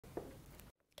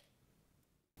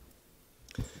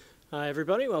Hi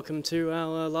everybody, welcome to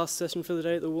our last session for the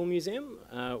day at the Wool Museum.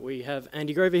 We have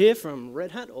Andy Grover here from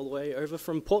Red Hat, all the way over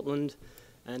from Portland,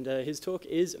 and his talk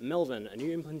is Melvin, a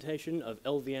new implementation of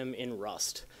LVM in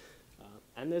Rust.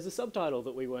 And there's a subtitle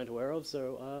that we weren't aware of,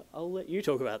 so I'll let you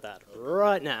talk about that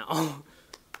right now.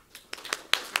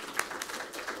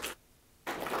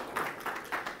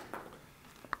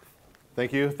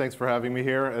 Thank you. Thanks for having me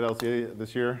here at LCA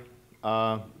this year.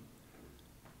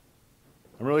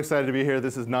 I'm really excited to be here.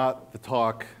 This is not the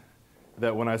talk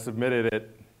that when I submitted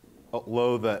it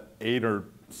that 8 or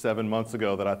 7 months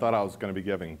ago that I thought I was going to be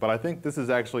giving. But I think this is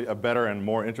actually a better and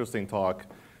more interesting talk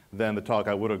than the talk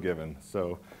I would have given.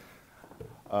 So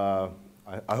I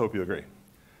hope you agree.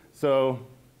 So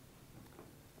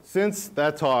since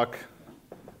that talk,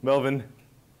 Melvin,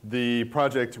 the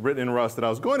project written in Rust that I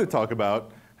was going to talk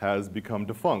about has become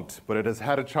defunct. But it has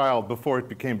had a child before it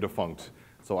became defunct.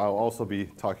 So I'll also be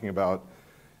talking about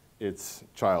its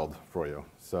child for you.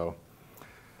 So,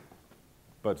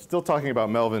 but still talking about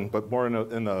Melvin, but more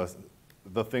in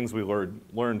the things we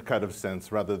learned kind of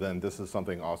sense, rather than this is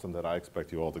something awesome that I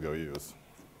expect you all to go use.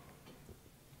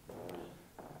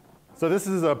 So this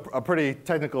is a pretty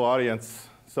technical audience,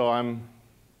 so I'm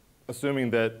assuming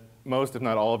that most, if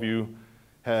not all of you,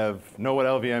 know what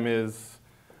LVM is,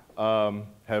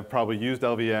 have probably used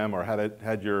LVM or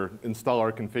had your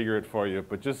installer configure it for you.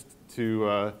 But just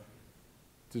to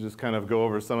just kind of go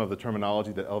over some of the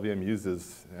terminology that LVM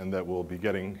uses and that we'll be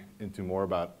getting into more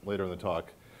about later in the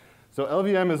talk. So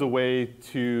LVM is a way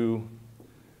to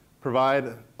provide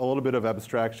a little bit of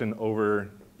abstraction over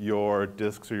your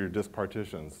disks or your disk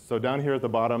partitions. So down here at the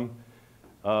bottom,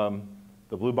 the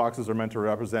blue boxes are meant to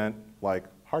represent like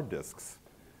hard disks.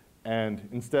 And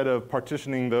instead of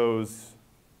partitioning those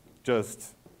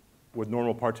just with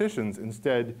normal partitions,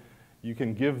 instead you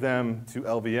can give them to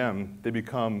LVM. They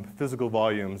become physical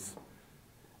volumes,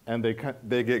 and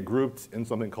they get grouped in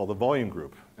something called a volume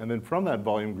group. And then from that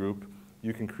volume group,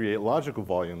 you can create logical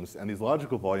volumes, and these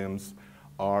logical volumes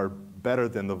are better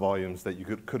than the volumes that you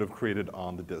could have created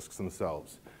on the disks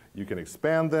themselves. You can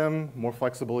expand them more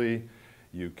flexibly.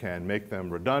 You can make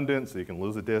them redundant, so you can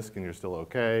lose a disk and you're still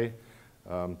okay.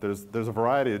 There's a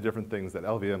variety of different things that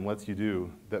LVM lets you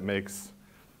do that makes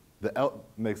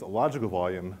a logical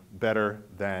volume better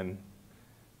than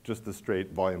just the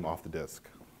straight volume off the disk.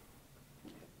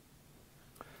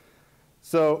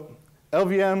 So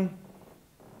LVM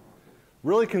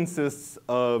really consists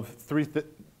of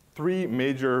three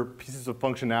major pieces of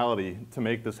functionality to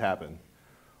make this happen.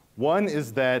 One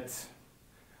is that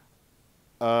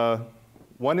it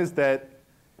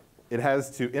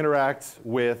has to interact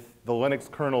with the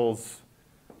Linux kernel's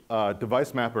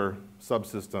device mapper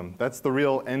subsystem. That's the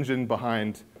real engine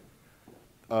behind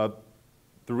the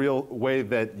real way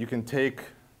that you can take,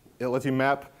 it lets you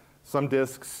map some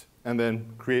disks and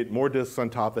then create more disks on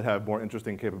top that have more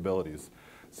interesting capabilities.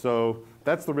 So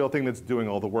that's the real thing that's doing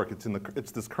all the work.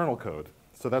 It's this kernel code.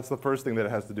 So that's the first thing that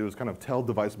it has to do, is kind of tell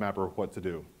device mapper what to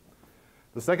do.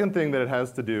 The second thing that it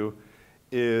has to do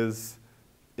is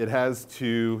it has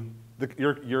to,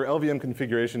 your LVM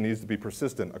configuration needs to be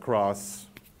persistent across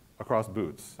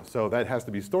boots. So that has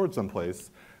to be stored someplace.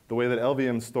 The way that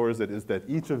LVM stores it is that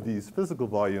each of these physical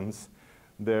volumes,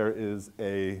 there is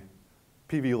a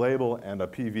PV label and a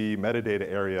PV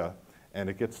metadata area, and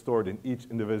it gets stored in each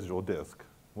individual disk.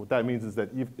 What that means is that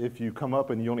if you come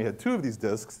up and you only had 2 of these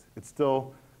disks, it's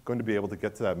still going to be able to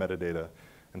get to that metadata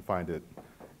and find it,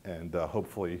 and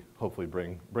hopefully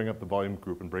bring up the volume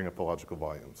group and bring up the logical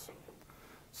volumes.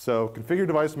 So configure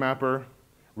device mapper,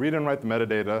 read and write the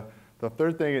metadata. The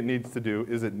third thing it needs to do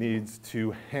is it needs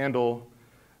to handle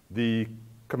the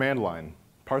command line,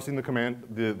 parsing the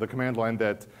command line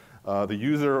that the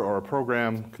user or a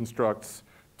program constructs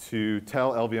to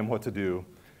tell LVM what to do.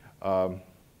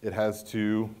 It has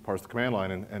to parse the command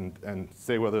line and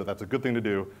say whether that's a good thing to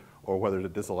do or whether to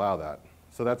disallow that.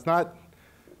 So that's not,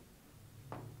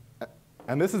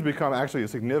 and this has become actually a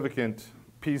significant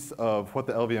piece of what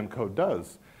the LVM code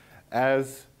does.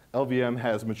 As LVM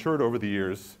has matured over the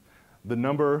years, the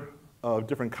number of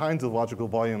different kinds of logical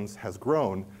volumes has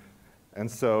grown. And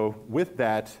so with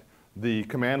that, the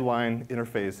command line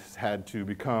interface has had to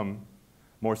become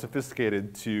more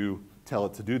sophisticated to tell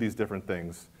it to do these different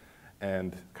things.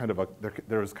 And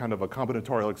there's kind of a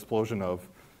combinatorial explosion of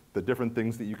the different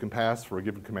things that you can pass for a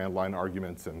given command line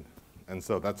arguments. And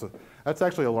so that's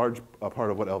actually a large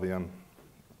part of what a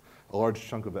large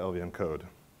chunk of the LVM code.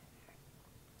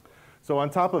 So on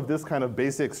top of this kind of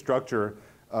basic structure,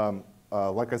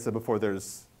 like I said before,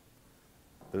 there's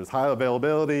high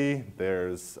availability.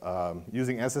 There's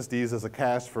using SSDs as a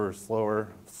cache for slower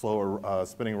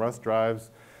spinning Rust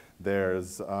drives.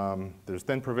 there's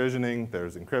thin provisioning,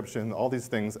 there's encryption, all these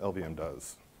things LVM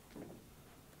does.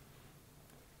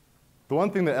 The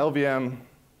one thing that LVM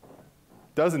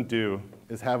doesn't do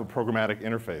is have a programmatic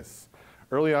interface.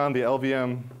 Early on, the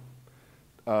LVM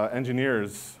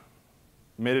engineers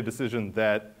made a decision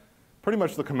that pretty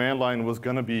much the command line was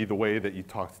going to be the way that you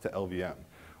talked to LVM,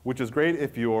 which is great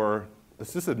if you're a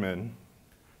sysadmin,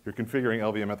 you're configuring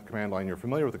LVM at the command line, you're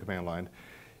familiar with the command line.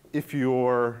 If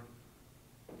you're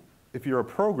a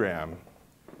program,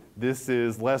 this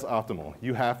is less optimal.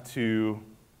 You have to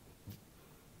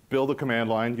build a command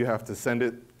line, you have to send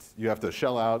it, you have to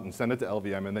shell out and send it to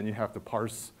LVM, and then you have to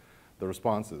parse the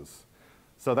responses.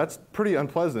 So that's pretty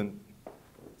unpleasant.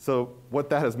 So what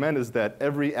that has meant is that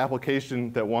every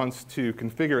application that wants to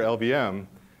configure LVM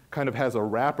kind of has a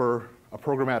wrapper, a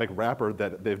programmatic wrapper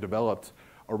that they've developed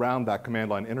around that command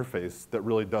line interface that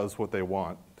really does what they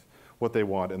want,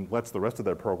 and lets the rest of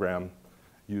their program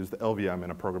use the LVM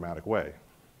in a programmatic way.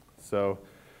 So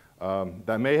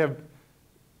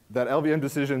that LVM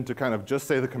decision to kind of just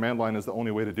say the command line is the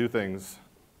only way to do things,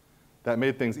 that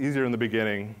made things easier in the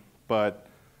beginning, but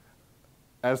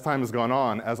as time has gone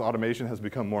on, as automation has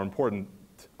become more important,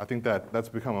 I think that's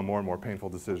become a more and more painful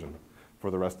decision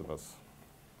for the rest of us.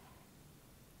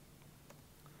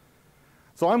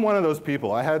 So I'm one of those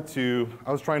people. I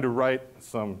was trying to write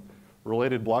some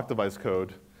related block device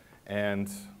code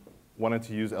and wanted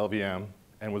to use LVM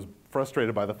and was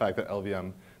frustrated by the fact that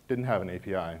LVM didn't have an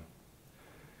API.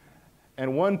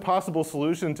 And one possible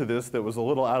solution to this that was a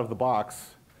little out of the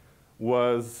box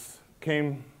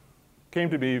came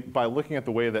to me by looking at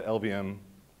the way that LVM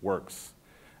works.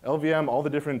 LVM, all the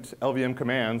different LVM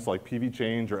commands like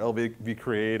pvchange or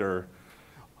lvcreate, or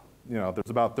there's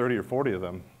about 30 or 40 of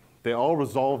them, they all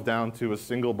resolve down to a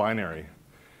single binary.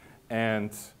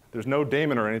 And there's no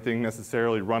daemon or anything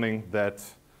necessarily running that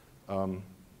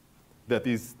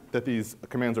these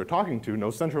commands are talking to, no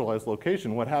centralized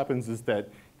location. What happens is that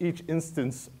each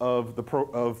instance of the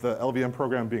LVM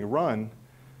program being run,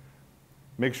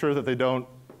 make sure that they don't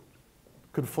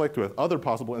conflict with other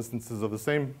possible instances of the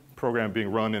same program being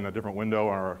run in a different window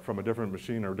or from a different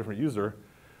machine or a different user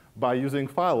by using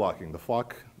file locking, the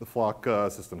flock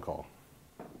system call.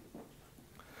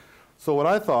 So what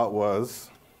I thought was,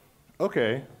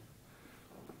 OK,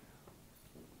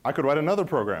 I could write another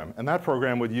program, and that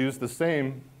program would use the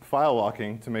same file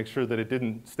locking to make sure that it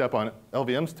didn't step on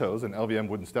LVM's toes and LVM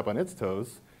wouldn't step on its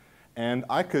toes. And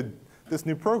this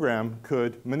new program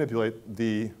could manipulate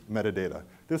the metadata.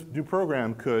 This new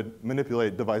program could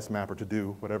manipulate device mapper to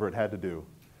do whatever it had to do.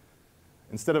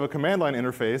 Instead of a command line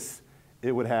interface,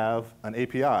 it would have an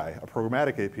API, a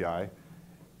programmatic API.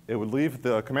 It would leave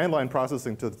the command line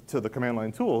processing to the command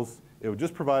line tools. It would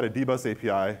just provide a dbus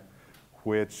API,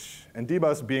 and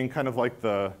dbus being kind of like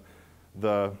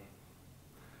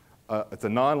it's a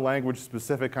non-language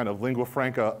specific kind of lingua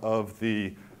franca of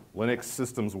the Linux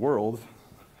systems world,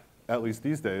 at least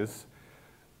these days.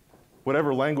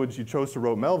 Whatever language you chose to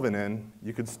write Melvin in,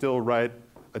 you could still write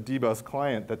a dbus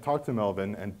client that talked to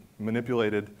Melvin and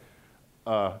manipulated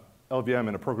LVM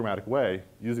in a programmatic way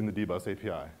using the dbus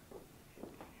API.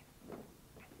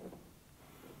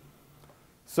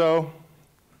 So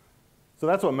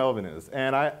that's what Melvin is.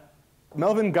 And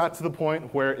Melvin got to the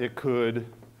point where it could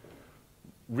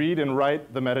read and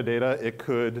write the metadata. It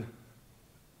could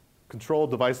control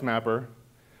device mapper.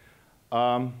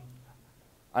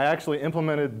 I actually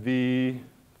implemented the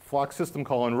flock system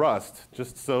call in Rust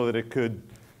just so that it could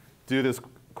do this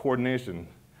coordination.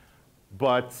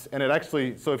 And it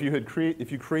actually, so if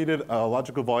you created a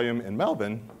logical volume in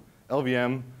Melvin,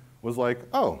 LVM was like,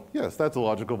 oh, yes, that's a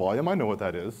logical volume. I know what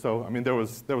that is. So I mean, there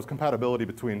was compatibility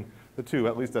between the two,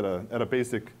 at least at a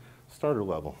basic starter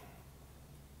level.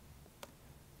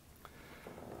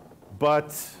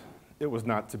 But it was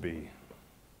not to be.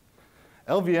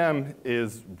 LVM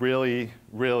is really,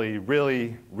 really,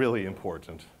 really, really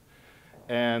important.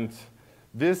 And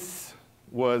this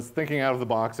was thinking out of the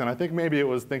box, and I think maybe it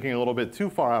was thinking a little bit too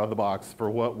far out of the box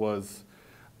for what was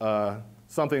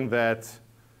something that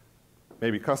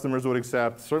maybe customers would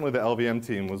accept. Certainly the LVM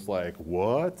team was like,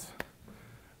 what?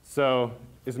 So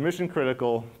it's mission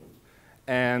critical,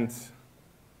 and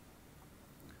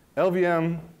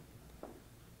LVM,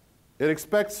 it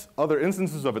expects other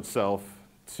instances of itself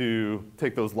to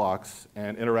take those locks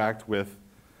and interact with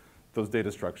those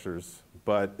data structures.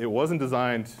 But it wasn't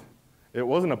designed, it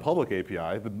wasn't a public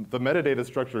API. The metadata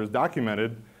structure is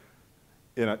documented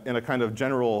in a kind of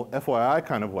general FYI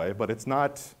kind of way, but that's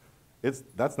not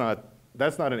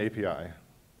an API.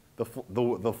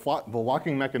 The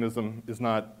locking mechanism is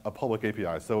not a public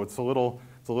API, so it's a little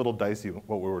dicey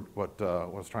what I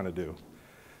was trying to do.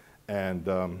 And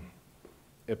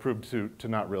it proved to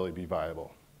not really be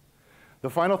viable. The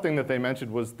final thing that they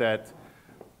mentioned was that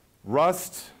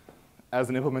Rust as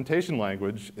an implementation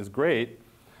language is great,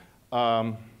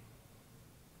 but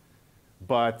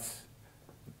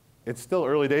it's still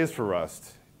early days for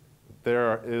Rust.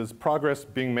 There is progress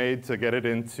being made to get it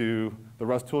into the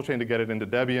Rust toolchain, to get it into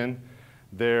Debian.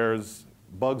 There's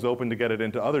bugs open to get it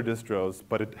into other distros,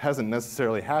 but it hasn't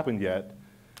necessarily happened yet.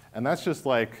 And that's just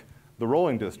like the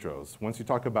rolling distros. Once you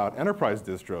talk about enterprise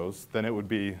distros, then it would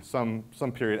be some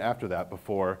period after that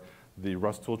before the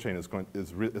Rust toolchain is going.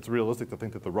 It's realistic to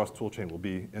think that the Rust toolchain will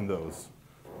be in those.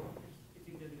 You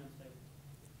think Debian unstable?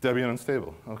 Debian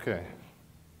unstable. Okay.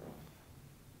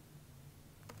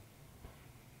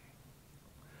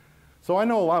 So I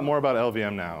know a lot more about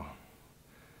LVM now.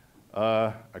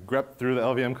 I grepped through the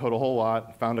LVM code a whole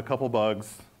lot, found a couple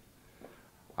bugs.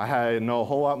 I know a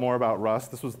whole lot more about Rust.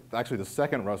 This was actually the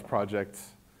second Rust project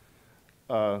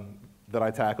that I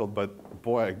tackled, but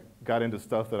boy, I got into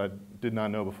stuff that I did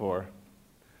not know before.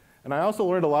 And I also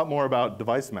learned a lot more about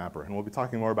device mapper, and we'll be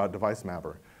talking more about device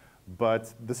mapper.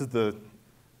 But this is the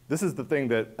thing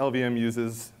that LVM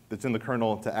uses that's in the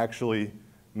kernel to actually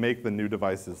make the new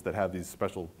devices that have these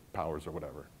special powers or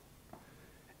whatever.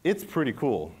 It's pretty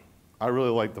cool. I really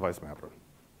like device mapper.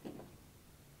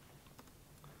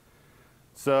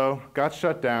 So, got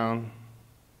shut down,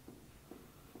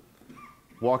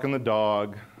 walking the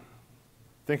dog,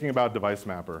 thinking about device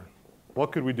mapper.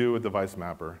 What could we do with device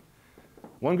mapper?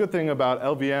 One good thing about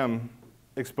LVM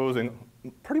exposing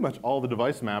pretty much all the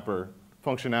device mapper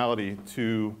functionality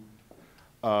to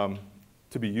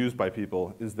be used by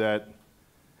people is that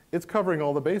it's covering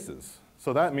all the bases.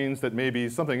 So that means that maybe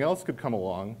something else could come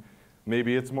along.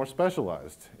 Maybe it's more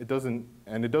specialized. It doesn't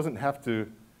have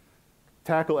to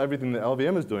tackle everything that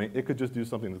LVM is doing. It could just do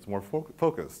something that's more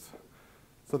focused.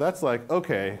 So that's like,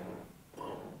 OK,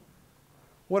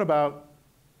 what about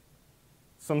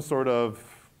some sort of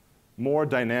more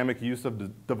dynamic use of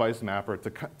the device mapper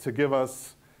to give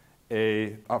us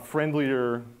a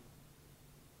friendlier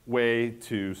way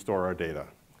to store our data?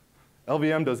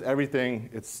 LVM does everything.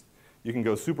 You can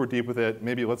go super deep with it.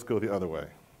 Maybe let's go the other way.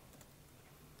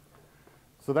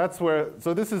 So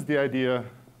this is the idea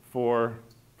for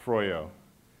Froyo.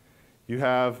 You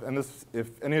have, and this,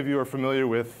 if any of you are familiar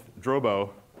with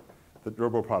Drobo, the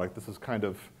Drobo product, this is kind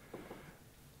of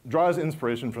draws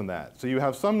inspiration from that. So you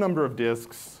have some number of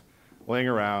disks laying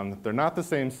around. They're not the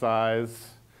same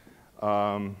size.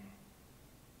 You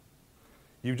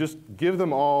just give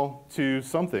them all to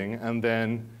something, and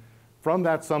then from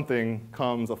that something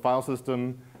comes a file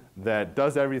system that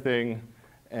does everything,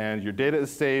 and your data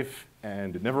is safe,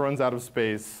 and it never runs out of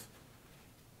space,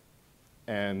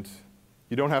 and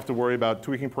you don't have to worry about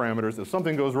tweaking parameters. If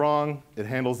something goes wrong, it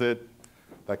handles it,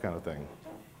 that kind of thing.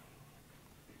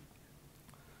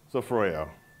 So Froyo.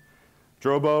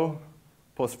 Drobo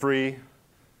plus free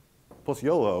plus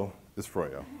YOLO is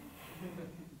Froyo.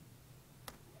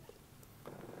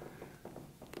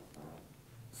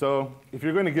 So if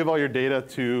you're going to give all your data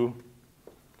to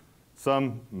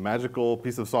some magical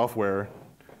piece of software,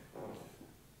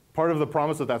 part of the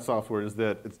promise of that software is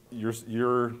that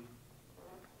your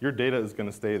data is going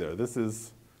to stay there. This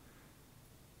is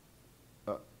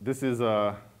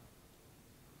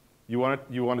you want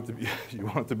it to be you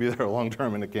want it to be there long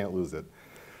term, and it can't lose it.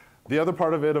 The other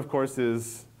part of it, of course,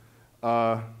 is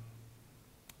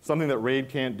something that RAID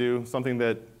can't do, something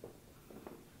that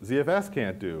ZFS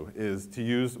can't do, is to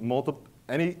use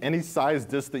any size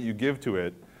disk that you give to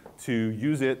it to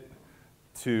use it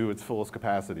to its fullest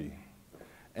capacity.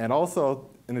 And also,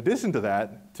 in addition to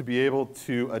that, to be able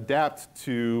to adapt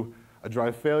to a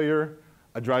drive failure,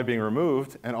 a drive being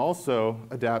removed, and also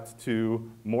adapt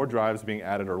to more drives being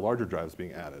added or larger drives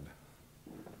being added.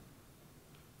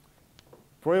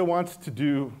 Froyo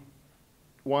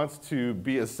wants to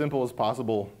be as simple as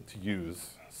possible to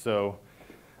use. So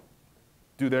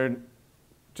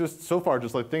just so far,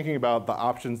 just like thinking about the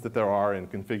options that there are in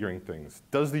configuring things.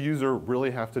 Does the user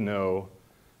really have to know?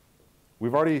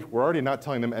 We're already not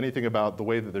telling them anything about the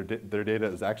way that their data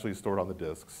is actually stored on the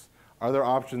disks. Are there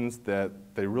options that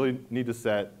they really need to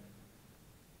set?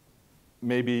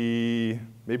 Maybe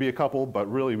a couple,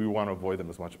 but really we want to avoid them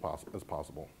as much as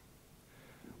possible.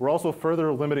 We're also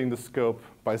further limiting the scope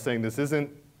by saying this isn't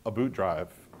a boot drive.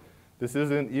 This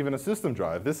isn't even a system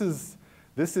drive. This is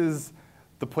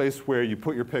the place where you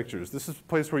put your pictures. This is the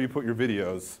place where you put your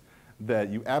videos that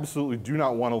you absolutely do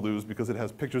not want to lose because it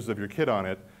has pictures of your kid on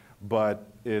it, but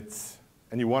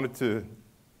you want to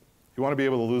be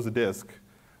able to lose a disk,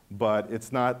 but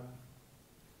it's not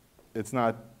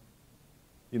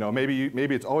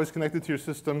maybe it's always connected to your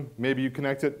system. Maybe you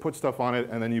connect it, put stuff on it,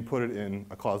 and then you put it in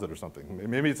a closet or something.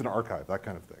 Maybe it's an archive, that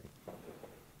kind of thing.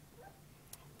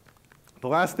 The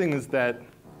last thing is that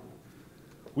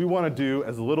we want to do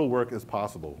as little work as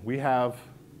possible. We have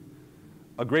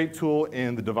a great tool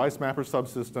in the device mapper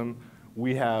subsystem.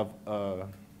 We have a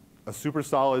super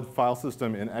solid file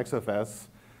system in XFS.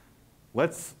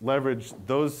 Let's leverage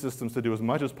those systems to do as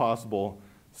much as possible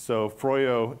so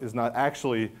Froyo is not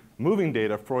actually moving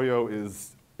data. Froyo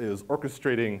is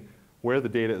orchestrating where the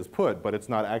data is put, but it's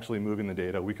not actually moving the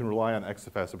data. We can rely on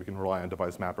XFS or we can rely on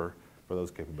device mapper for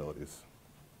those capabilities.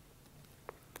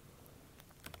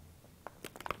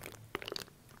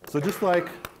 So just like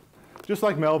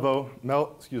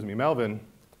Melvin,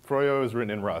 Froyo is written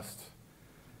in Rust.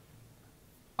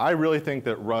 I really think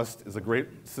that Rust is a great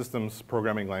systems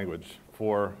programming language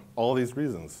for all these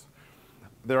reasons.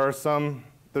 There's some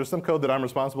code that I'm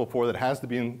responsible for that has to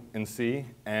be in C,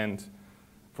 and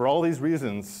for all these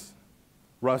reasons,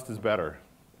 Rust is better.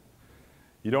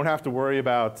 You don't have to worry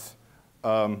about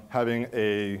having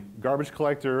a garbage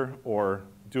collector or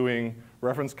doing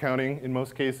reference counting in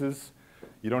most cases.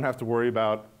 You don't have to worry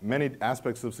about many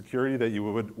aspects of security that you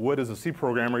would as a C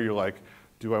programmer. You're like,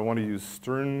 do I want to use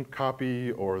string copy,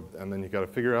 and then you got to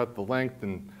figure out the length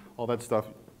and all that stuff.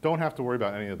 Don't have to worry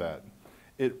about any of that.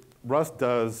 Rust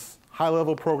does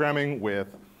high-level programming with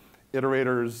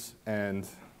iterators and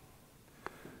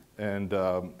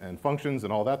functions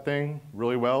and all that thing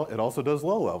really well. It also does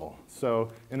low-level.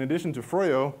 So in addition to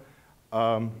Froyo,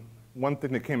 one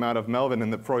thing that came out of Melvin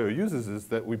and that Froyo uses is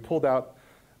that we pulled out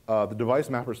the device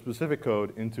mapper specific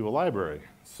code into a library.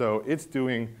 So it's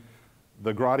doing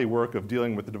the grotty work of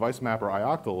dealing with the device mapper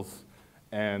ioctls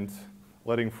and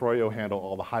letting Froyo handle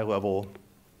all the high-level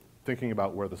thinking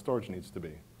about where the storage needs to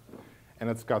be. And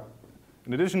it's got,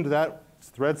 in addition to that, it's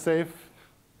thread safe,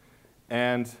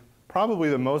 and probably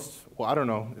the most, well, I don't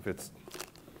know if it's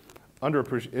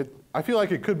underappreciated. I feel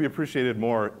like it could be appreciated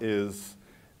more is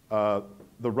the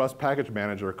Rust package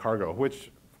manager cargo,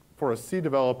 which for a C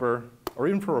developer, or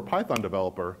even for a Python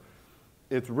developer,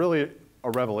 it's really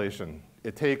a revelation.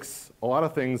 It takes a lot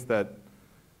of things that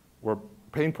were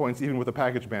pain points even with a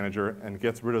package manager and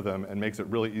gets rid of them and makes it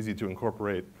really easy to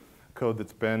incorporate code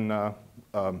that's been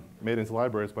made into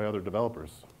libraries by other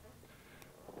developers.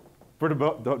 For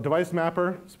device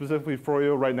mapper, specifically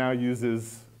Froyo right now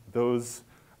uses those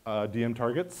DM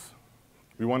targets.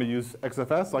 We want to use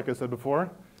XFS, like I said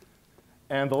before.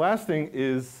 And the last thing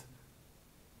is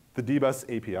the dbus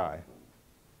API.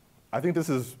 I think this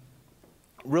is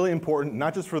really important,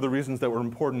 not just for the reasons that were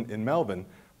important in Melvin,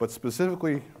 but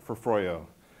specifically for Froyo.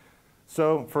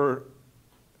 So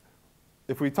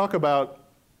if we talk about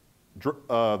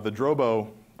the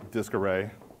Drobo disk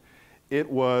array, it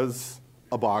was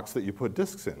a box that you put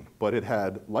disks in, but it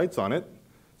had lights on it,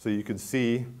 so you could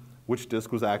see which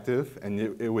disk was active, and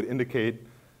it would indicate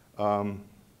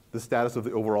the status of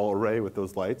the overall array with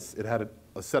those lights. It had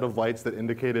a set of lights that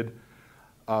indicated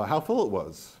how full it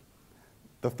was.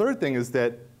 The third thing is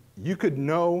that you could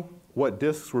know what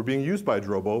disks were being used by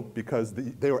Drobo because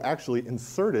they were actually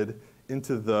inserted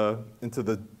into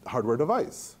the hardware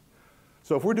device.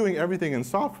 So if we're doing everything in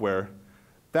software,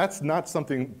 that's not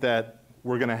something that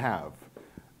we're going to have.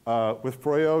 With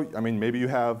Froyo, I mean, maybe you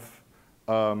have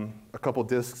a couple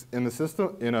disks in the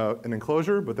system, in an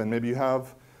enclosure, but then maybe you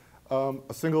have a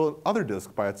single other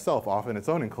disk by itself off in its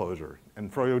own enclosure.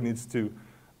 And Froyo needs to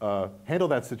handle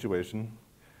that situation.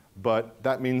 But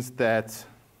that means that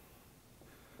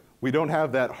we don't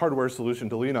have that hardware solution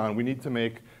to lean on. We need to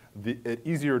make it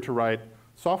easier to write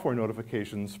software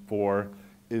notifications for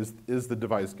is the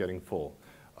device getting full?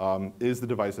 Is the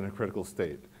device in a critical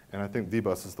state? And I think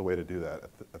dbus is the way to do that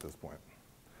at this point.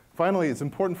 Finally, it's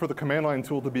important for the command line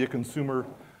tool to be a consumer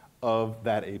of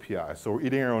that API. So we're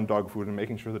eating our own dog food and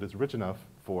making sure that it's rich enough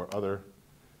for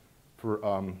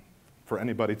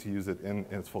anybody to use it in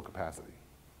its full capacity.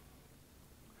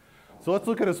 So let's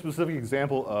look at a specific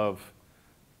example of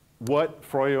what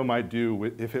Froyo might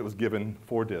do if it was given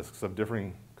 4 disks of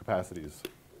differing capacities.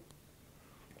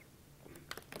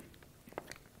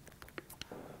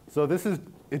 So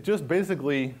it just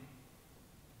basically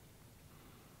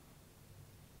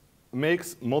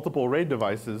makes multiple RAID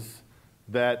devices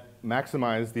that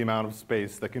maximize the amount of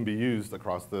space that can be used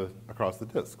across the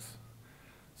disks.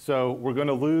 So we're going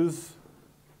to lose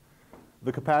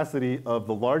the capacity of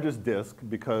the largest disk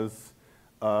because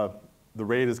the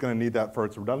RAID is going to need that for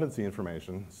its redundancy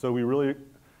information. So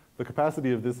the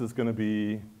capacity of this is going to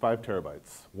be 5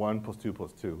 terabytes, 1 plus 2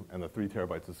 plus 2, and the 3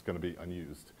 terabytes is going to be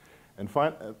unused. And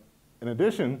in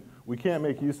addition, we can't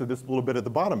make use of this little bit at the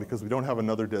bottom because we don't have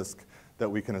another disk that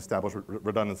we can establish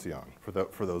redundancy on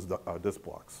for those disk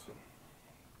blocks.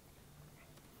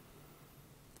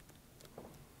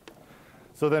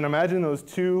 So then imagine those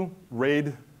two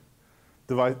RAID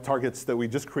device targets that we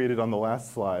just created on the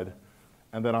last slide.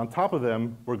 And then on top of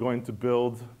them, we're going to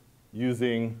build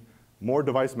using more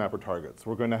device mapper targets.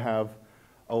 We're going to have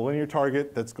a linear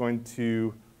target that's going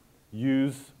to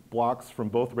use blocks from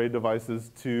both RAID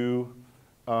devices to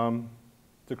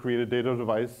create a data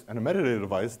device and a metadata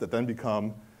device that then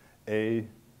become a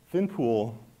thin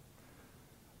pool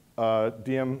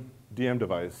DM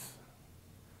device.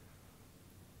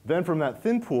 Then from that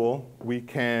thin pool, we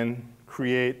can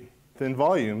create thin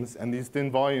volumes, and these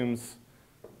thin volumes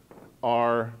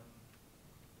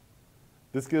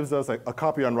this gives us a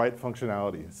copy on write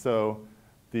functionality. So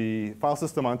the file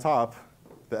system on top,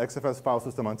 the XFS file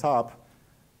system on top,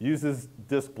 uses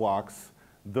disk blocks.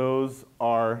 Those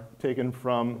are taken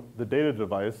from the data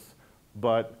device,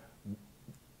 but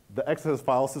the XFS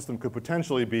file system could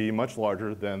potentially be much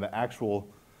larger than the actual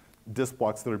disk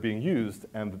blocks that are being used,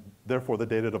 and therefore the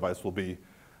data device will be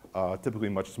typically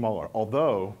much smaller.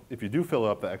 Although, if you do fill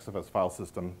up the XFS file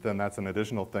system, then that's an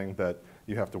additional thing that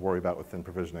you have to worry about with thin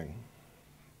provisioning.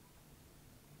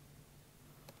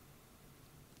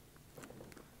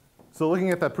 So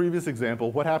looking at that previous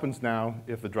example, what happens now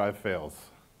if the drive fails?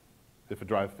 If a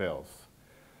drive fails.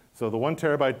 So the 1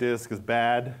 terabyte disk is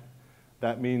bad.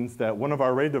 That means that one of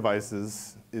our RAID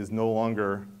devices is no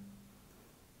longer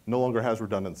has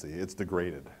redundancy. It's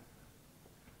degraded.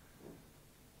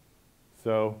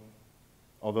 So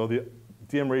although the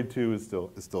DM RAID 2 is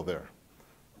still there.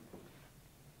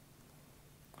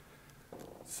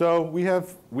 So we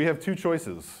have two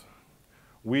choices.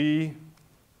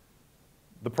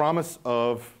 The promise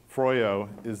of Froyo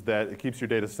is that it keeps your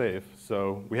data safe.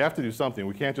 So we have to do something.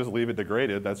 We can't just leave it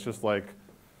degraded. That's just like,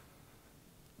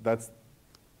 that's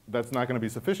not going to be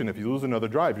sufficient. If you lose another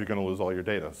drive, you're going to lose all your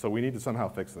data. So we need to somehow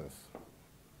fix this.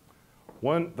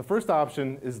 The first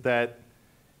option is that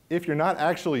if you're not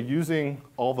actually using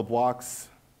all the blocks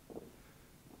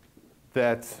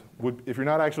if you're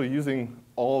not actually using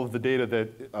all of the data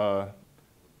that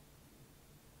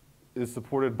is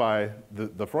supported by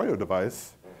the Froyo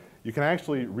device, you can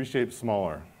actually reshape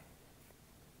smaller.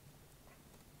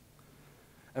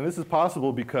 And this is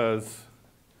possible because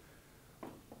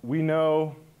we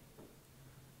know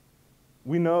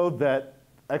that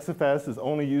XFS is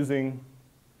only using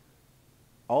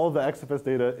all of the XFS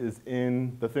data is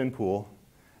in the thin pool,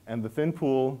 and the thin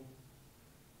pool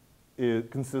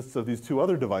consists of these two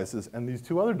other devices, and these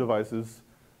two other devices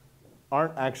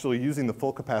aren't actually using the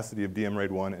full capacity of DM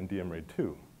RAID 1 and DM RAID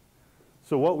 2.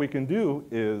 So what we can do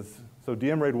is, so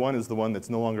DM RAID 1 is the one that's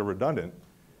no longer redundant.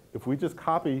 If we just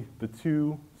copy the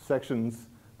two sections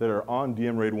that are on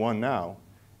DM RAID 1 now,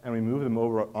 and we move them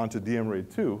over onto DM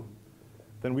RAID 2,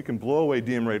 then we can blow away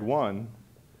DM RAID 1.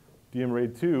 DM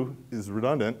RAID 2 is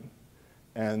redundant,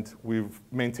 and we've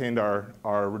maintained our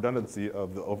redundancy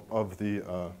of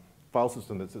the file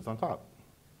system that sits on top.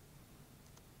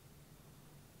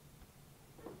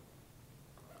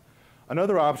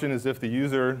 Another option is if the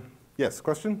user, yes,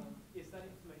 question? Is that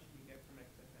information you get from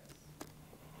XFS?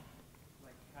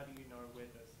 Like, how do you know where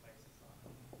those spaces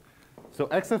are? So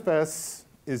XFS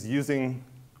is using,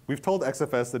 we've told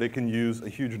XFS that it can use a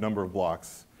huge number of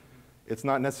blocks. It's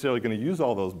not necessarily going to use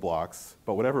all those blocks,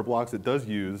 but whatever blocks it does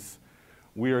use,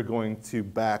 we are going to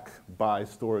back by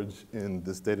storage in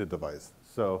this data device.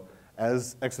 So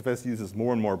as XFS uses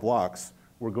more and more blocks,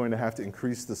 we're going to have to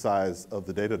increase the size of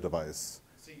the data device.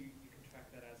 So you can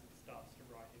track that as it starts to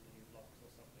write into new blocks or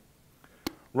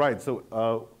something? Right.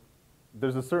 So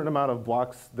there's a certain amount of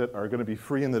blocks that are going to be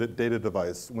free in the data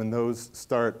device. When those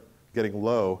start getting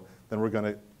low, then we're going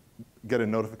to get a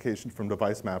notification from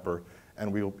device mapper,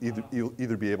 and we'll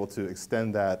either be able to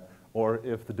extend that, or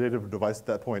if the data device at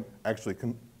that point actually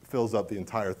fills up the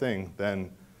entire thing,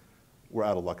 then we're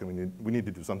out of luck, and we need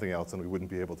to do something else, and we wouldn't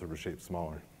be able to reshape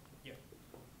smaller. Yeah.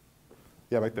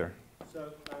 Yeah, right there.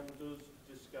 So, and does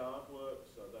discard work?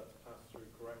 So that's passed through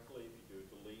correctly. If you do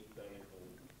a delete, then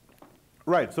it'll...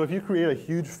 Right. So if you create a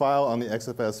huge file on the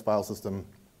XFS file system,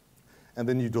 and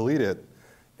then you delete it,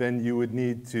 then you would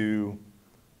need to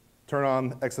turn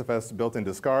on XFS built-in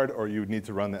discard, or you would need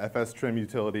to run the fstrim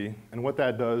utility. And what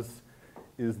that does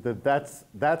is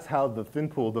that's how the thin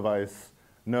pool device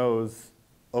knows,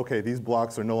 OK, these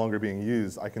blocks are no longer being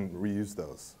used. I can reuse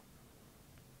those.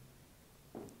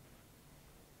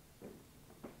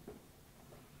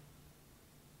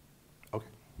 OK.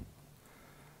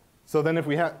 So then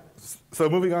so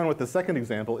moving on with the second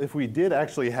example, if we did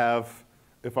actually have,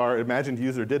 if our imagined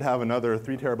user did have another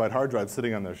 3 terabyte hard drive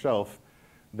sitting on their shelf,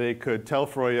 they could tell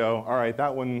Froyo, all right,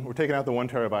 that one, we're taking out the 1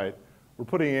 terabyte. We're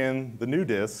putting in the new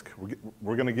disk.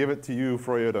 We're going to give it to you,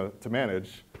 Froyo, to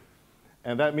manage.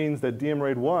 And that means that DM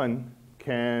RAID 1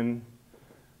 can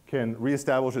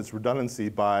reestablish its redundancy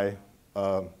by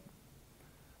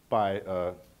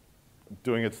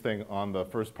doing its thing on the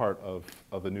first part of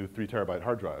the new 3 terabyte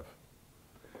hard drive.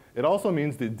 It also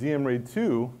means that DM RAID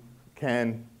 2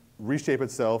 can reshape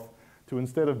itself to,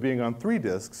 instead of being on 3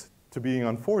 disks, to being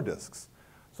on 4 disks.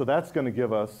 So that's going to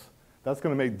give us, that's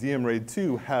going to make DM RAID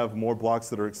 2 have more blocks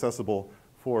that are accessible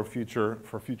for future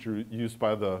use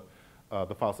by the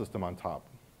file system on top.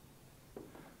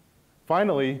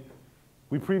 Finally,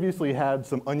 we previously had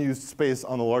some unused space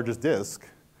on the largest disk.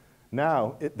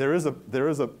 Now, there is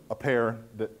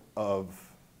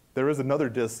another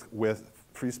disk with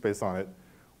free space on it.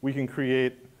 We can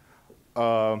create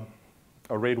a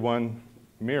RAID 1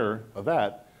 mirror of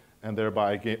that, and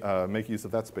thereby make use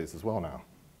of that space as well now.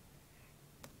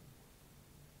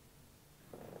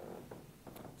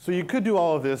 So you could do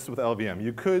all of this with LVM.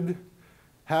 You could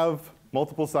have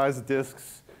multiple sized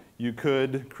disks. You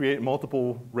could create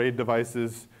multiple RAID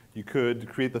devices. You could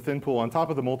create the thin pool on top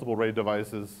of the multiple RAID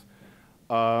devices.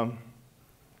 And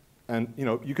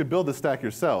you could build the stack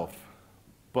yourself.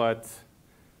 But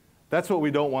that's what we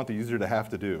don't want the user to have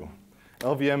to do.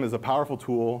 LVM is a powerful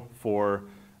tool for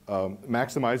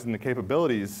maximizing the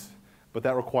capabilities, but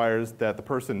that requires that the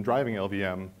person driving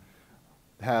LVM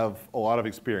have a lot of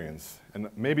experience. And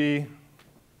maybe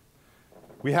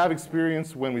we have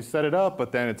experience when we set it up,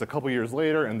 but then it's a couple years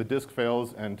later and the disk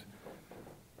fails, and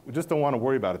we just don't want to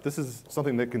worry about it. This is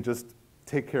something that can just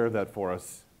take care of that for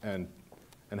us and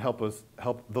help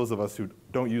those of us who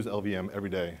don't use LVM every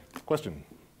day. Question?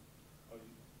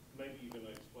 Maybe you're going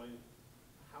to explain,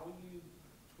 how are you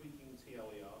tweaking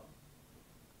TLER?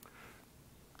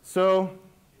 So,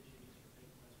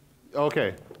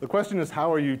 okay, the question is,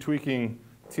 how are you tweaking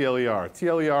TLER?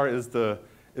 TLER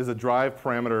is a drive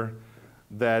parameter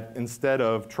that, instead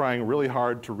of trying really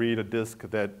hard to read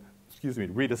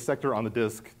read a sector on the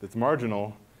disk that's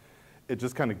marginal, it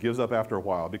just kind of gives up after a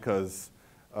while because,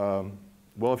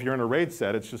 well, if you're in a RAID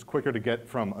set, it's just quicker to get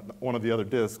from one of the other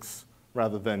disks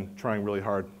rather than trying really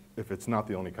hard if it's not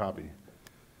the only copy.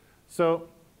 So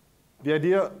the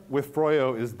idea with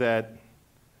Froyo is that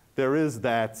there is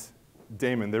that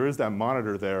daemon, there is that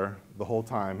monitor there the whole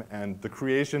time, and the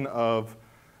creation of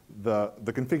the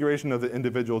configuration of the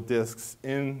individual disks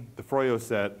in the Froyo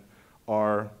set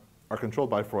are controlled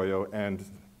by Froyo, and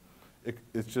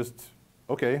it's just,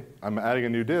 okay, I'm adding a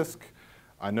new disk.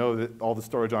 I know that all the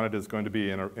storage on it is going to be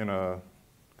going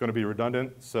to be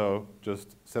redundant, so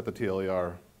just set the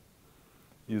TLER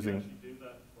using. You actually do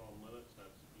that from Linux.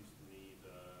 That used to need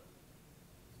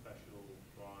special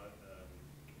drive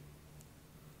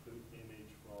boot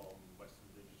image from Western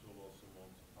Digital or someone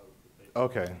to poke the bit.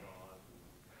 Okay.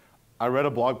 I read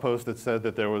a blog post that said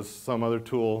that there was some other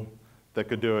tool that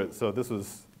could do it. So this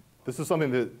is something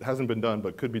that hasn't been done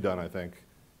but could be done, I think.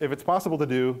 If it's possible to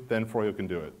do, then Froyo can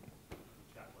do it.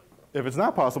 If it's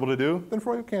not possible to do, then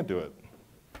Froyo can't do it.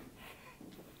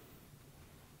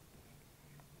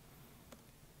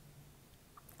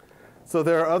 So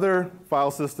there are other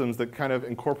file systems that kind of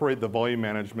incorporate the volume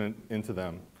management into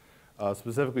them,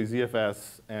 specifically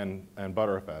ZFS and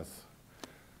Btrfs.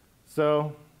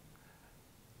 So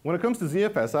when it comes to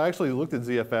ZFS, I actually looked at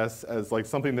ZFS as like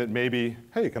something that maybe,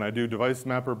 hey, can I do device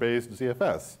mapper-based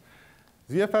ZFS?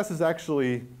 ZFS is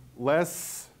actually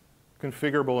less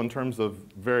configurable in terms of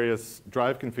various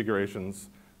drive configurations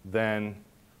than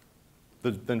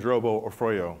Drobo or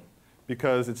Froyo,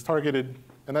 because it's targeted,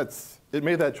 and it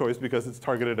made that choice because it's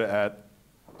targeted at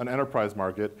an enterprise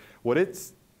market. What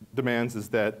it demands is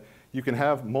that you can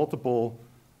have multiple,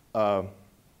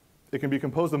 it can be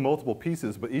composed of multiple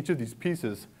pieces, but each of these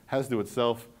pieces has to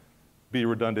itself be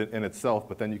redundant in itself,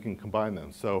 but then you can combine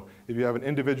them. So if you have an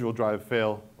individual drive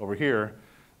fail over here,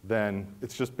 then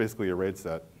it's just basically a RAID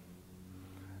set,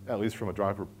 at least from a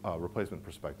drive replacement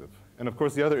perspective. And of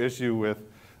course, the other issue with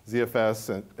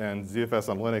ZFS and ZFS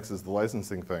on Linux is the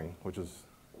licensing thing, which is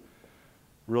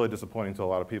really disappointing to a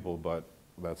lot of people, but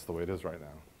that's the way it is right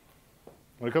now.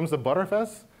 When it comes to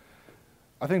Btrfs,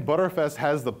 I think Btrfs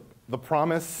has the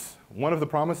promise, one of the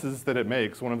promises that it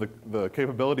makes, one of the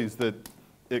capabilities that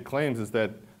it claims is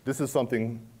that this is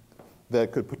something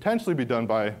that could potentially be done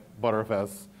by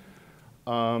Btrfs.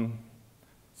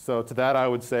 So to that, I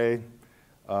would say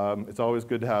it's always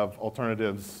good to have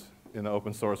alternatives in the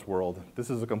open source world. This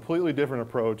is a completely different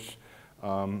approach.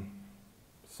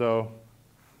 So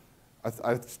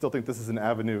I still think this is an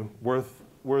avenue worth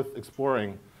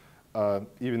exploring,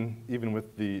 even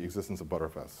with the existence of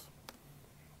Btrfs.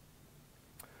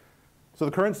 So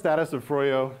the current status of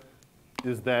Froyo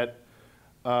is that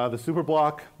the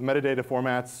superblock metadata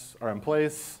formats are in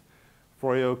place.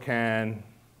 Froyo can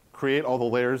create all the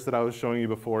layers that I was showing you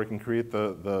before. It can create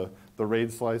the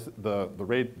RAID slice, the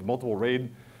multiple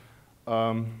RAID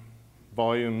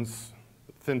volumes,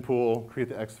 thin pool, create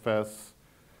the XFS.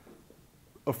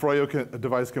 A Froyo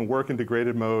device can work in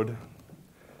degraded mode.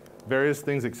 Various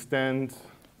things extend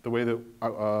the way that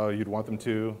you'd want them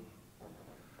to.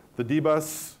 The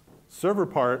dbus server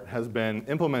part has been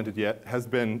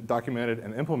documented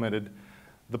and implemented.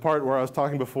 The part where I was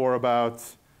talking before about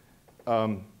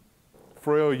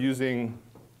Froyo using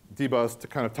dbus to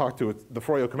kind of talk to it, the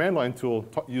Froyo command line tool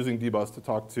using dbus to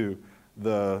talk to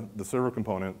the server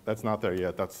component, that's not there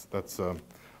yet. That's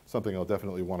something I'll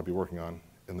definitely want to be working on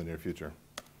in the near future.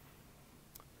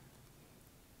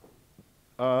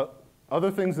 Other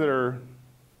things that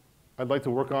I'd like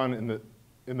to work on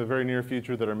in the very near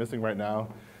future that are missing right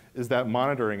now is that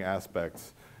monitoring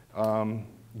aspect.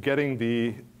 Getting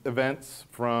the events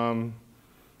from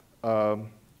the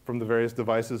various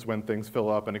devices when things fill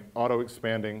up and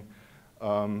auto-expanding.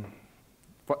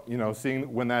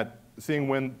 Seeing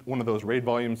when one of those RAID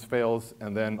volumes fails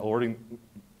and then alerting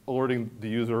the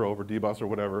user over dbus or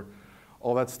whatever.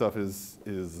 All that stuff is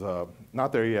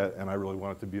not there yet, and I really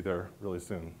want it to be there really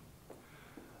soon.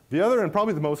 The other and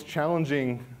probably the most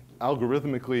challenging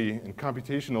algorithmically and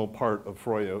computational part of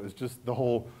Froyo is just the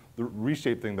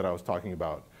reshape thing that I was talking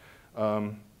about.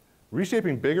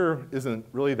 Reshaping bigger isn't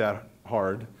really that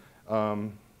hard.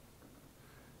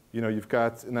 You've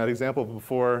got, in that example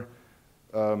before,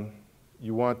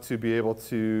 you want to be able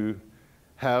to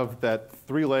have that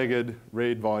 3-legged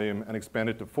RAID volume and expand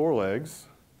it to 4 legs.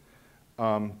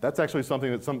 That's actually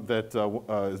something that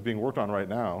is being worked on right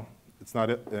now. It's not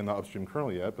in the upstream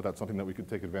kernel yet, but that's something that we could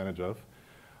take advantage of.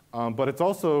 But it's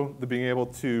also the being able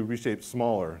to reshape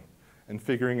smaller and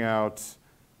figuring out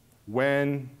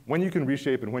when you can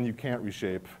reshape and when you can't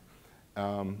reshape.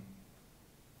 I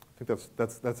think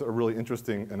that's a really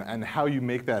interesting, and how you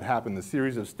make that happen, the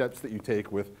series of steps that you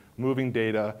take with moving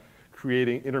data,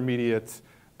 creating intermediate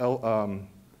LVM,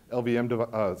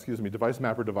 device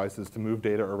mapper devices to move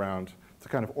data around to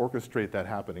kind of orchestrate that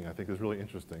happening, I think is really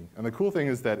interesting. And the cool thing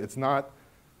is that it's not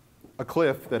a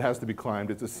cliff that has to be climbed.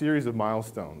 It's a series of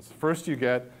milestones. First you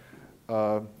get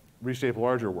reshape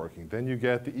larger working. Then you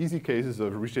get the easy cases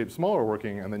of reshape smaller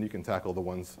working, and then you can tackle the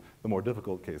more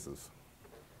difficult cases.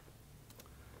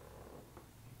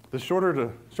 The short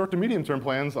to medium term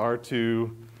plans are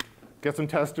to get some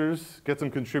testers, get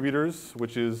some contributors,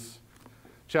 which is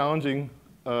challenging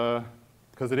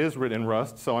because it is written in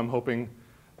Rust. So I'm hoping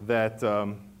that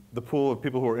the pool of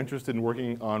people who are interested in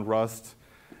working on Rust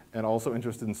and also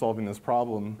interested in solving this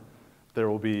problem,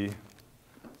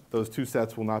 those two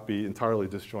sets will not be entirely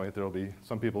disjoint. There will be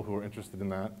some people who are interested in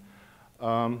that.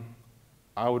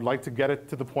 I would like to get it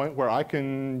to the point where I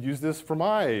can use this for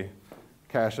my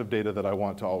cache of data that I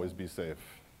want to always be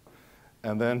safe.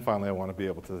 And then finally, I want to be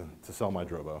able to sell my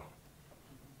Drobo.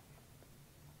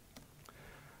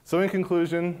 So in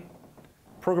conclusion,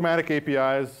 programmatic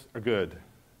APIs are good.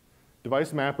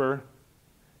 Device mapper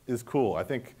is cool. I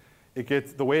think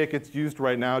the way it gets used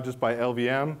right now just by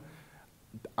LVM,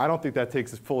 I don't think that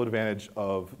takes full advantage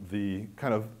of the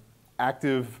kind of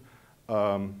active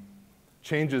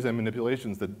changes and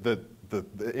manipulations that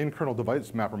the in-kernel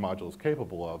device mapper module is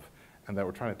capable of, and that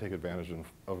we're trying to take advantage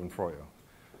of in Froyo.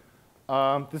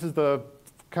 This is the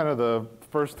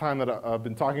first time that I've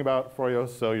been talking about Froyo,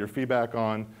 so your feedback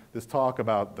on this talk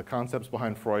about the concepts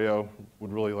behind Froyo,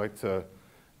 would really like to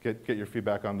get your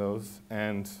feedback on those.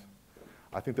 And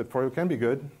I think that Froyo can be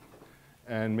good,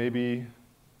 and maybe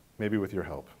with your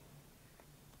help.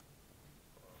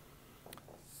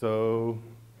 So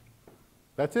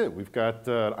that's it. We've got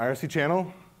an IRC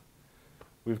channel,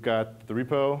 we've got the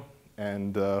repo,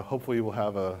 and hopefully we'll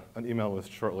have an email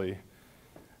list shortly.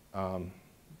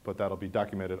 But that'll be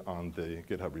documented on the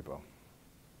GitHub repo.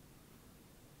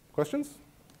 Questions?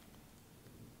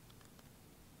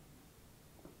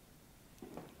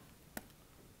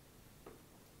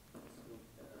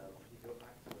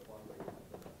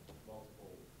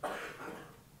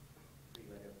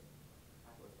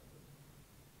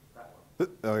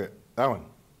 Okay, that one.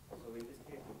 So in this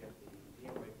case, we get the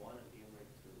DM rate 1 and DM rate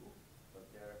 2, but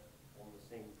they're on the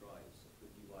same drive. So could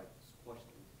you like squash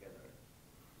them together?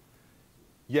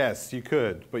 Yes, you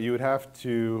could, but you would have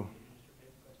to.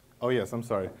 Oh yes, I'm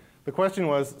sorry. The question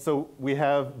was, so we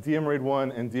have DM RAID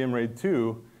 1 and DM RAID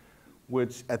 2,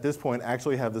 which at this point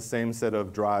actually have the same set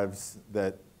of drives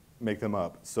that make them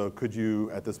up. So could you,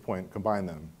 at this point, combine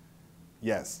them?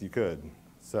 Yes, you could.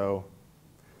 So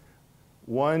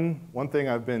one thing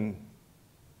I've been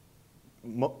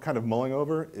kind of mulling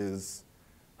over is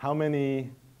how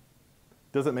many,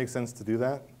 does it make sense to do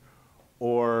that?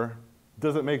 Or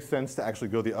does it make sense to actually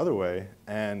go the other way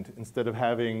and instead of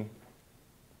having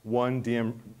one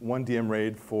DM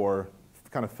RAID for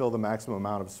kind of fill the maximum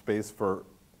amount of space for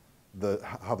the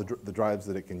drives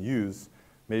that it can use,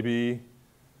 maybe,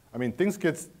 I mean, things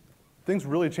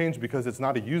really change because it's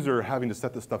not a user having to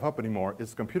set this stuff up anymore,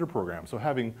 it's a computer program. So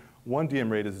having one DM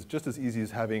RAID is just as easy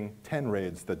as having 10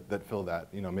 RAIDs that fill that.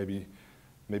 You know, maybe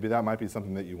that might be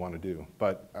something that you want to do.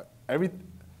 But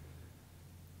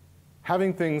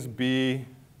having things be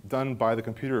done by the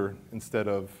computer instead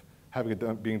of having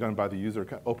it being done by the user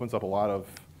opens up a lot of,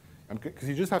 because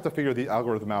you just have to figure the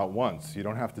algorithm out once. You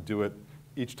don't have to do it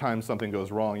each time something goes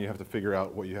wrong. You have to figure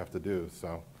out what you have to do.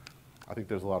 So I think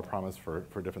there's a lot of promise for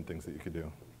different things that you could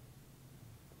do.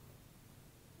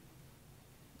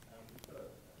 We've got a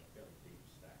fairly deep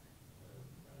stack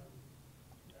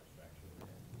of abstraction,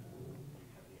 and do you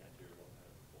have any idea what kind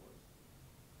of performance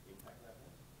impact that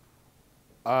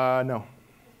has? No.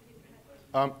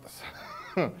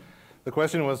 The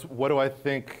question was, what do I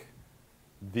think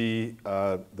the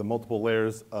multiple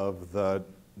layers of the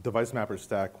device mapper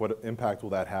stack, what impact will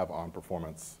that have on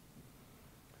performance?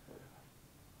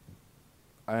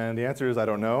 And the answer is I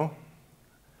don't know.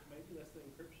 Maybe less than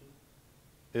encryption.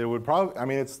 It would probably, I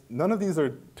mean, none of these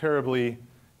are terribly,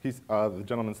 the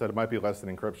gentleman said it might be less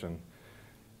than encryption.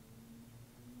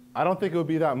 I don't think it would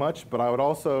be that much, but I would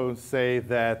also say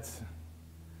that,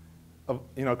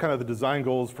 you know, kind of the design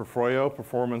goals for Froyo,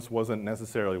 performance wasn't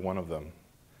necessarily one of them.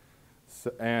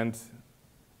 So, and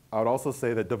I would also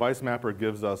say that Device Mapper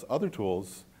gives us other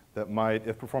tools that might,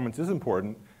 if performance is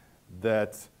important,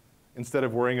 that instead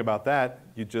of worrying about that,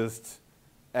 you just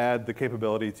add the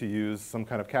capability to use some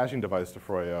kind of caching device to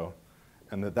Froyo,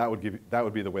 and that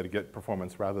would be the way to get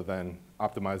performance rather than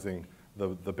optimizing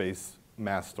the base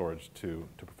mass storage to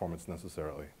performance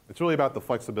necessarily. It's really about the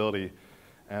flexibility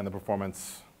and the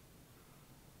performance.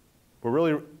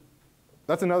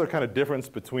 That's another kind of difference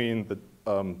between the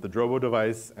Drobo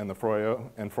device and the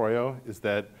Froyo is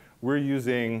that we're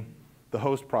using the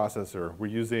host processor. We're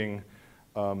using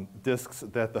disks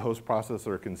that the host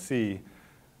processor can see.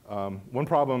 One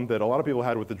problem that a lot of people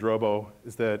had with the Drobo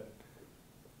is that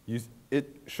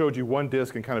it showed you one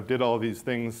disk and kind of did all of these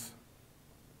things,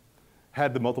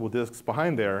 had the multiple disks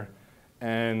behind there,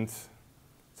 and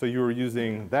so you were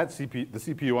using the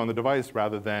CPU on the device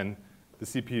rather than the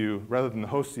CPU, rather than the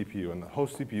host CPU, and the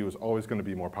host CPU is always going to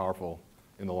be more powerful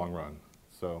in the long run.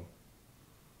 So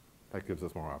that gives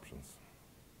us more options.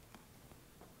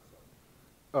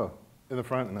 Oh, in the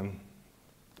front, and then.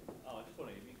 Oh, I just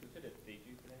wondering, have you considered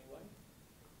dedupe in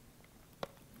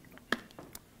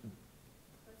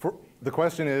any way? The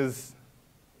question is,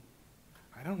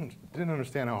 I didn't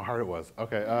understand how hard it was.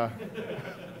 Okay,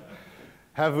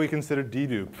 have we considered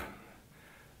dedupe?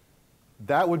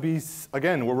 That would be,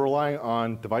 again, we're relying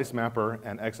on Device Mapper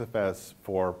and XFS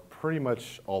for pretty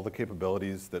much all the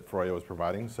capabilities that Froyo is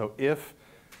providing. So if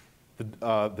the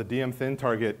DM thin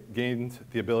target gained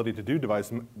the ability to do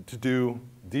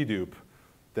dedupe,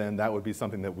 then that would be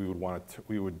something that we would want to,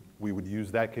 we would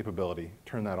use that capability,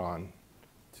 turn that on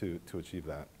to achieve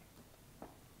that.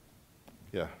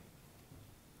 Yeah.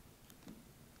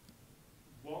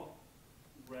 What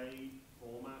RAID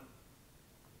format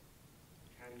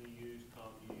can you use,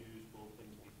 can't you use, will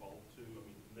things default to? I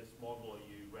mean, in this model, are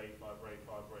you RAID 5, RAID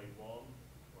 5, RAID 1?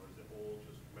 Or is it all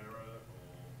just mirror? Or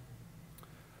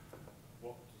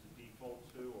what does it default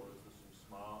to? Or is there some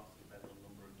smarts depending on the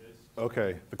number of disks?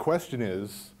 Okay, the question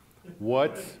is,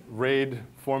 what RAID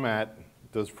format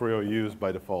does Froyo use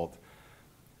by default?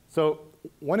 So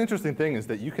one interesting thing is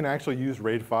that you can actually use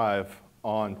RAID 5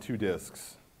 on 2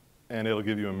 disks, and it'll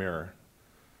give you a mirror.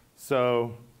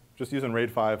 So just using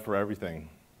RAID 5 for everything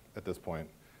at this point.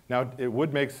 Now, it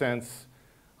would make sense,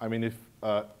 I mean, if,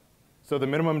 so the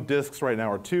minimum disks right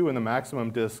now are 2, and the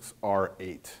maximum disks are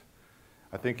 8.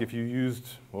 I think if you used,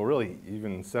 well, really,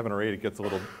 even 7 or 8, it gets a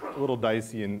little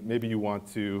dicey, and maybe you want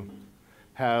to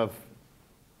have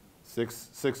 6.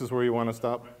 6 is where you want to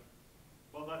stop. Right.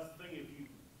 Well, that's the thing.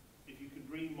 If you could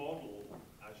remodel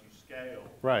as you scale,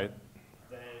 Right.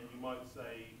 then you might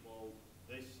say, well,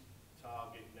 this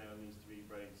target now needs to be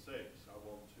RAID 6. I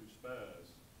want 2 spares.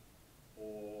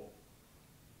 Or,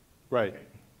 Right. okay,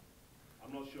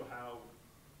 I'm not sure how,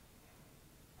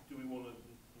 do we want to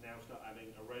now start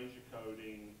adding erasure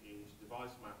coding into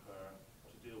Device Mapper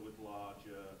to deal with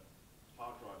larger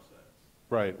hard drive sets?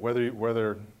 Right,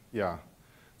 whether, yeah.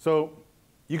 So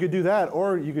you could do that,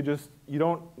 or you could just,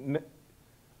 I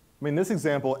mean, this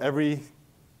example,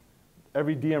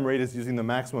 every DM RAID is using the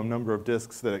maximum number of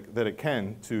disks that it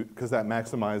can to, because that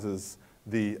maximizes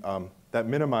the, that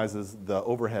minimizes the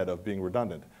overhead of being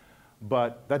redundant.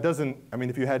 But that doesn't, I mean,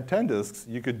 if you had 10 disks,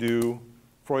 you could do,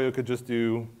 Froyo could just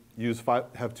do,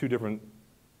 have 2 different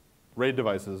RAID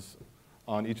devices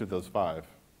on each of those 5.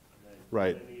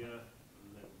 Right.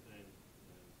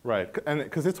 Right, and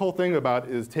because its whole thing about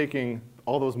is taking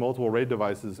all those multiple RAID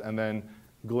devices and then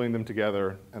gluing them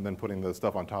together and then putting the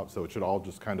stuff on top, so it should all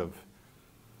just kind of,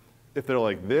 if they're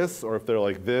like this or if they're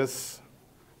like this,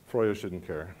 Froyo shouldn't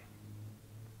care.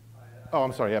 Oh,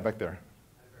 I'm sorry, yeah, back there. I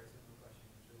had a very similar question,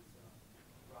 which is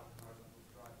rather than horizontal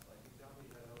stripes, like the example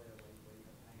you had earlier where you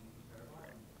have pain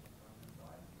terabyte on the front-end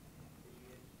side, if you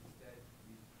instead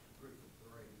use groups of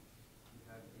 3, you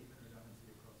have even redundancy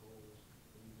across all the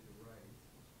user arrays,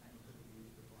 and you could have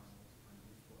used the finals kind of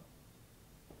useful.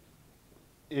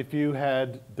 If you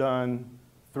had done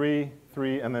 3,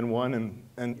 3, and then 1,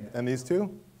 and these 2,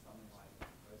 Something like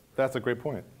those 3. that's a great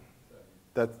point. So,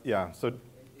 That's, yeah, so is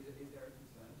there a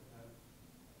concern to have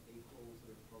equal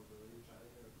sort of probability of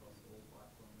failure across all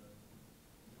bytes on the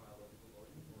entire logical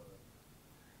logic? Or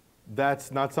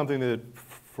that's not something that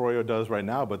Froyo does right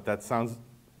now, but that sounds,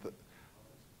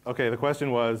 okay, the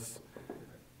question was,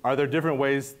 are there different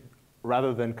ways,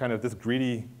 rather than kind of this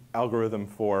greedy algorithm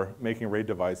for making RAID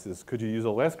devices, could you use a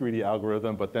less greedy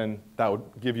algorithm, but then that would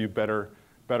give you better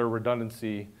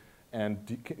redundancy, and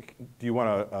do you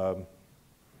want to,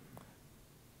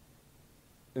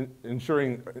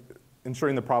 ensuring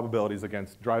the probabilities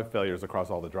against drive failures across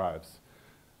all the drives?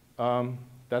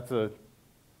 That's a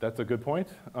good point.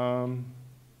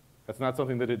 That's not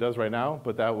something that it does right now,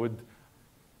 but that would,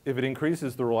 if it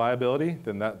increases the reliability,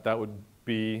 then that would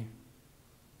be,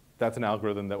 that's an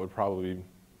algorithm that would probably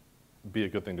be a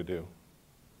good thing to do.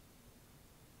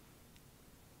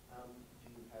 Do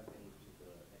you have any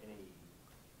particular,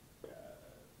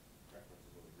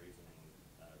 preferences or reasoning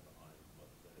behind what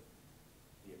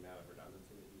the amount of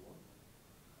redundancy that you want?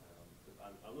 Because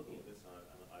I'm looking at this and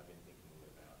I've been thinking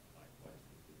about like ways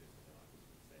to do something like this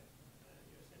with Ceph, and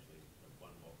essentially a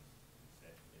one box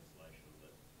Ceph installation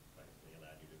that basically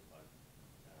allowed you to plug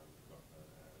drop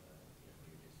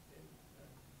new disk in,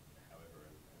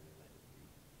 however, and then they would be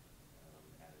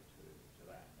added to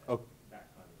that. And Okay. that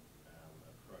kind of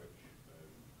approach of,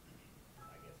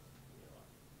 I guess, like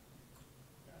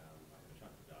I have a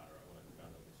chunk of data, I want it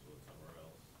redundantly stored somewhere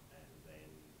else, and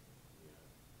then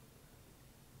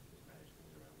just manage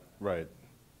things around that. Right.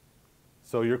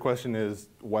 So your question is,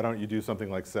 why don't you do something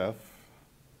like Ceph?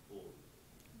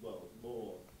 Well,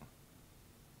 more,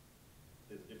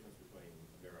 there's a difference between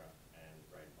Mirror and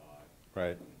RAID 5.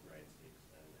 Right. RAID 6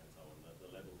 and so on, the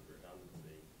levels of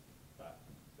redundancy, but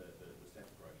the Ceph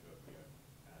approach of,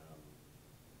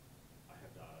 I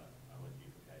have data, I want to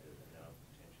duplicate it, and now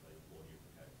potentially more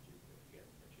duplicates to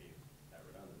achieve that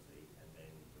redundancy, and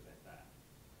then present that.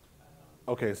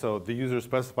 Okay, so the user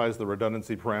specifies the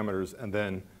redundancy parameters, and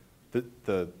then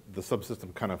the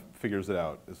subsystem kind of figures it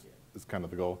out, is kind of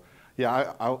the goal.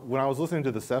 Yeah, when I was listening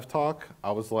to the Ceph talk,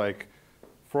 I was like,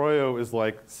 Froyo is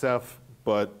like Ceph,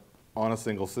 but on a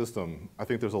single system. I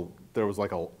think there was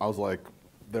like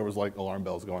alarm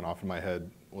bells going off in my head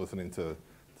listening to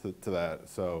that.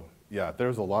 So yeah,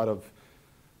 there's a lot of,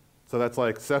 so that's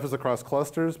like Ceph is across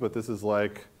clusters, but this is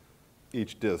like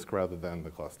each disk rather than the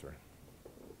cluster.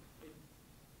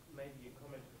 Maybe a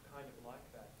comment kind of like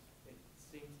that. It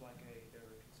seems like either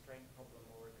a constraint problem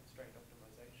or a constraint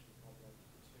optimization problem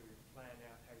to plan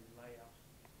out how you lay out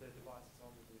the devices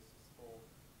on the disks for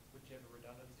whichever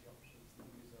redundancy options the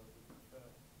user would prefer.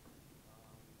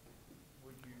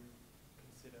 Would you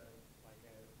consider like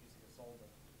using a solver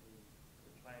to do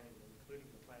the planning, including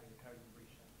the planning of how you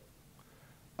reshape it?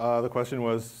 The question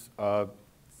was,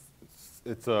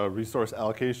 it's a resource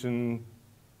allocation.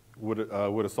 Would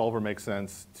a solver make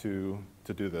sense to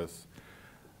do this?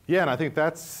 Yeah, and I think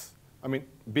that's, I mean,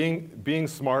 being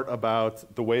smart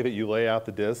about the way that you lay out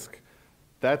the disk,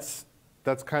 that's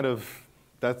a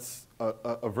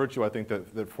virtue I think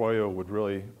that Froyo would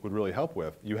really help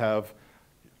with. You have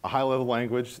a high-level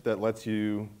language that lets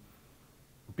you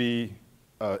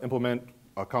implement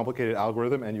a complicated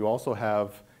algorithm, and you also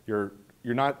have you're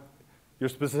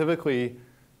specifically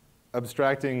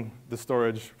abstracting the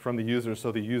storage from the user,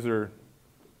 so the user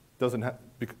doesn't have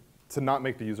to not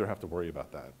make the user have to worry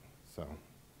about that. So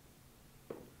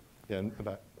yeah, and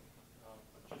that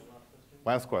Just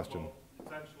last question. Well,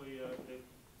 it's actually, if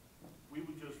we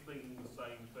were just thinking the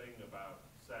same thing about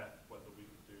Ceph, whether we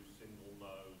could do single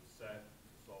node Ceph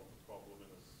to solve the problem in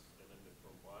a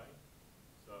different way.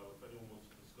 So if anyone wants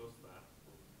to discuss that,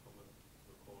 we'll come at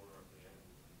the corner at the end.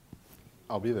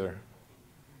 I'll be there.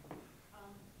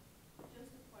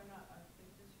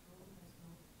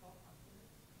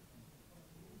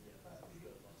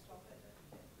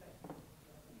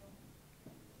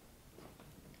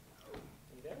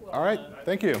 All right,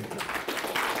 thank you.